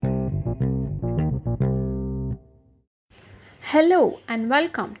Hello and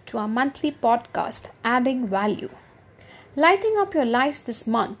welcome to our monthly podcast, Adding Value. Lighting up your lives this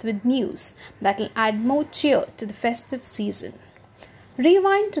month with news that will add more cheer to the festive season.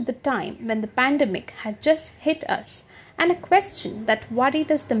 Rewind to the time when the pandemic had just hit us, and a question that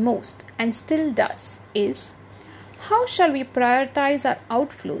worried us the most and still does is, how shall we prioritize our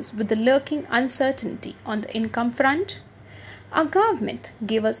outflows with the lurking uncertainty on the income front? Our government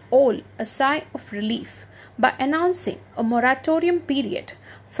gave us all a sigh of relief by announcing a moratorium period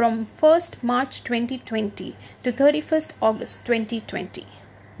from 1st March 2020 to 31st August 2020.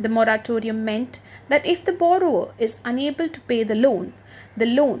 The moratorium meant that if the borrower is unable to pay the loan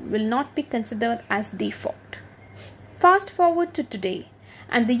will not be considered as default. Fast forward to today,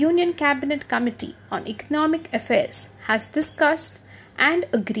 and the Union Cabinet Committee on Economic Affairs has discussed and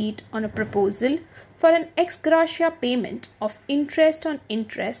agreed on a proposal for an ex gratia payment of interest on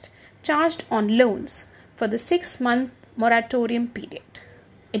interest charged on loans for the 6-month moratorium period.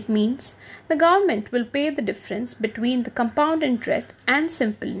 It means the government will pay the difference between the compound interest and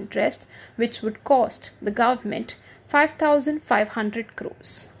simple interest, which would cost the government 5,500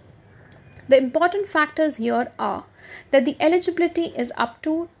 crores. The important factors here are that the eligibility is up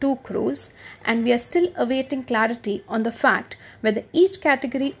to 2 crores and we are still awaiting clarity on the fact whether each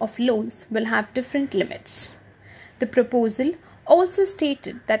category of loans will have different limits. The proposal also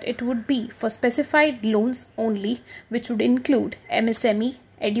stated that it would be for specified loans only, which would include MSME,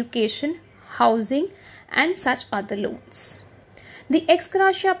 education, housing and such other loans. The ex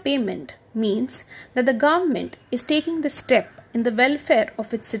gratia payment means that the government is taking the step in the welfare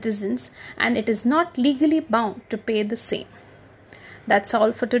of its citizens and it is not legally bound to pay the same. That's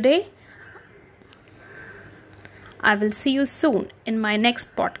all for today. I will see you soon in my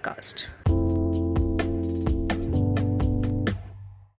next podcast.